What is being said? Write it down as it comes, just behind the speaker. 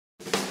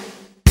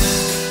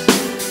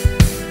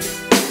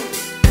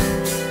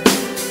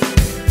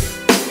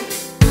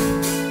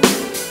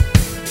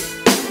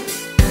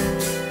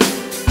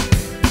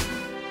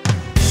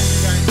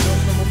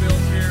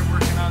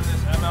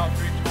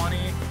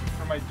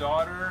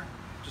daughter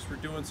just for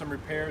doing some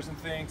repairs and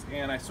things,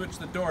 and I switched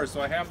the door, so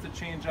I have to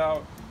change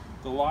out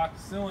the lock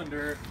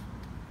cylinder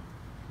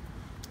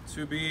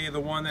to be the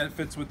one that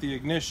fits with the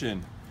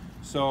ignition.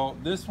 So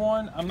this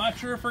one, I'm not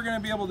sure if we're going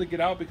to be able to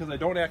get out because I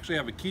don't actually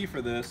have a key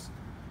for this.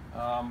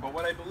 But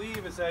what I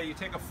believe is that you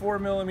take a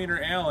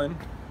 4mm Allen,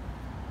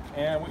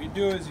 and what you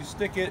do is you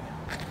stick it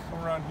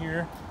around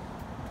here.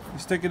 You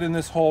stick it in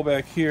this hole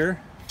back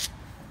here,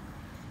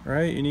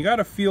 right? And you got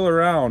to feel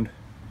around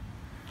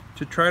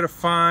to try to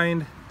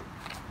find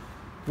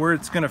where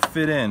it's going to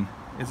fit in.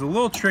 It's a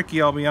little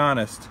tricky, I'll be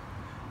honest.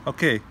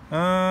 Okay,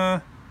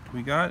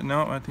 we got it?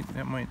 No, I think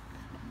that might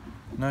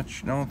not.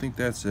 I don't think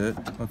that's it.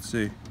 Let's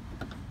see.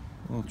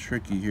 A little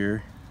tricky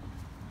here.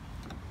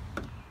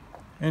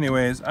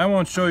 Anyways, I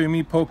won't show you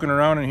me poking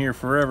around in here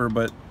forever,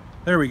 but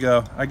there we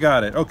go. I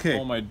got it. Okay. I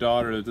told my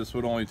daughter that this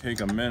would only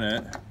take a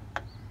minute,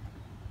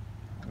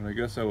 but I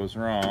guess I was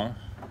wrong.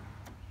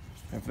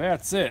 If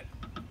that's it,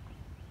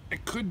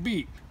 it could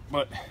be,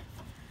 but it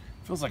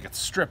feels like it's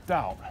stripped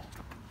out.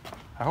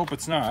 I hope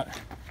it's not.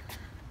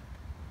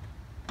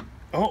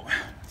 Oh,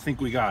 I think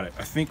we got it.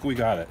 I think we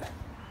got it.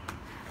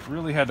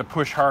 Really had to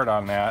push hard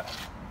on that.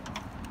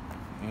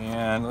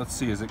 And let's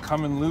see, is it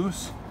coming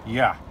loose?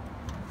 Yeah.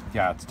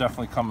 Yeah, it's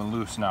definitely coming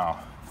loose now.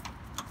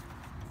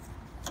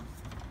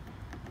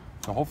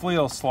 So hopefully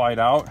it'll slide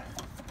out.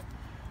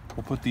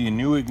 We'll put the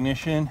new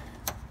ignition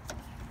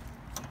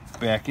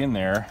back in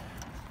there.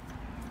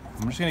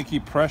 I'm just gonna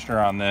keep pressure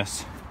on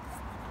this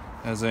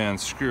as I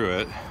unscrew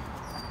it.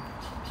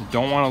 You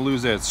don't want to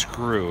lose that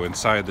screw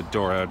inside the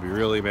door. That would be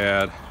really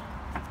bad.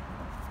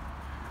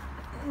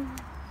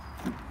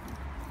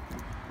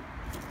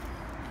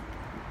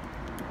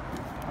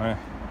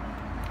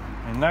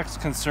 My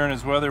next concern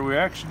is whether we're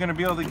actually going to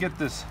be able to get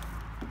this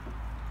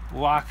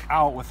lock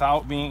out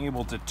without being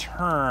able to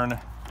turn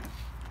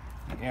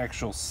the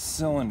actual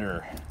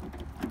cylinder.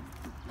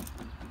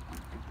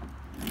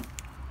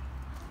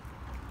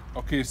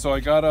 Okay, so I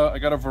got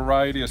a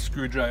variety of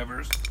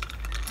screwdrivers.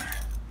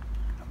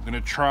 I'm going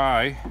to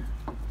try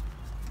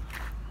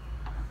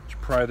to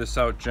pry this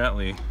out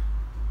gently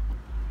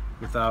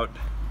without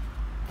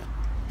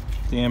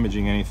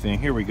damaging anything.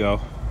 Here we go.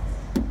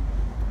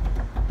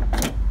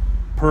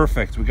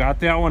 Perfect, we got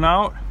that one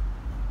out.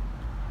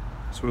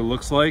 That's what it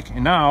looks like.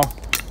 And now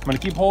I'm gonna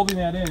keep holding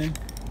that in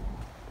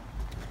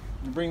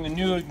and bring the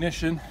new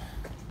ignition,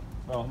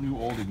 well, new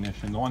old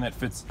ignition, the one that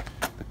fits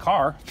the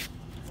car.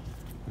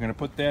 We're gonna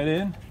put that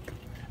in.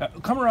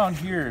 Come around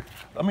here,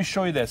 let me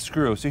show you that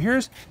screw. So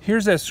here's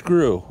that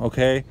screw,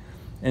 okay?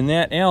 And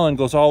that Allen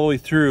goes all the way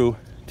through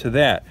to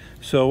that.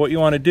 So what you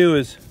wanna do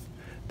is,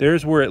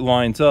 there's where it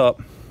lines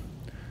up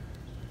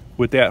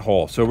with that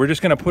hole. So we're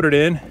just gonna put it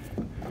in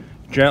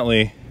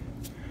gently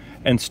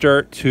and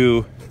start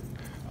to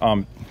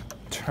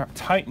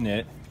tighten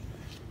it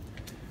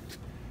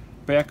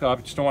back up.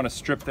 You just don't want to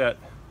strip that,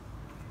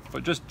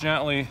 but just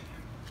gently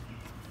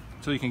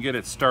until you can get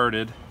it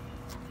started,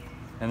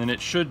 and then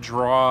it should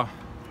draw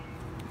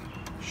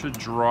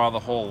the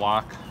whole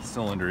lock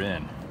cylinder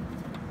in.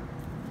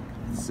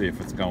 Let's see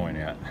if it's going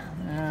yet.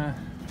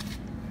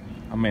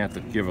 I may have to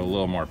give it a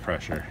little more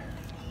pressure.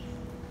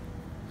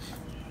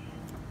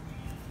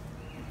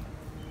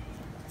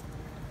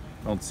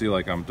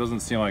 Doesn't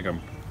seem like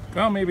I'm,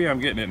 well, maybe I'm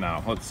getting it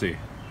now. Let's see.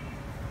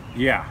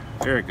 Yeah,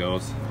 there it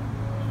goes.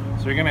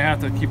 So you're gonna have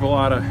to keep a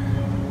lot of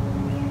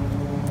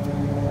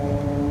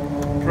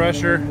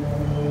pressure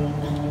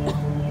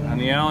on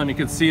the Allen. You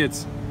can see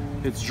it's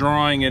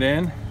drawing it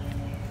in,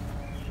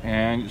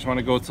 and you just want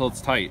to go till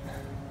it's tight.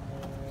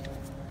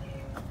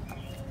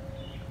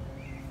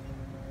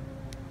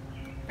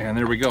 And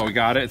there we go, we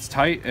got it, it's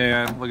tight,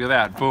 and look at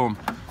that, boom.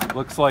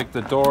 Looks like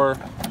the door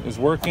is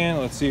working.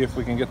 Let's see if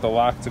we can get the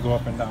lock to go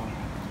up and down.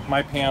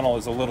 My panel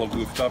is a little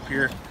goofed up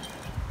here,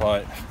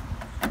 but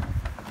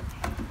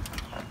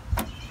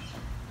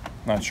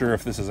not sure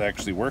if this is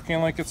actually working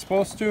like it's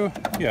supposed to.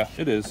 Yeah,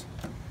 it is.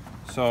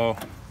 So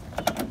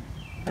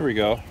here we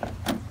go.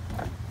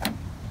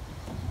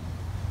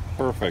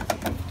 Perfect,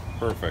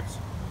 perfect.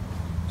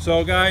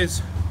 So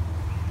guys,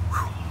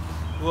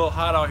 a little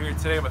hot out here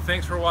today, but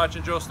thanks for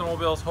watching Joe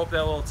Snowmobiles. Hope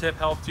that little tip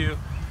helped you.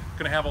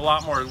 Gonna have a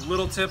lot more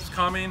little tips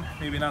coming,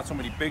 maybe not so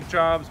many big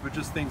jobs, but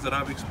just things that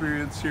I've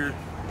experienced here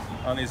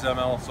on these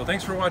ML. So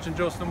thanks for watching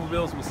Joe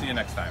Snowmobiles, and we'll see you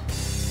next time.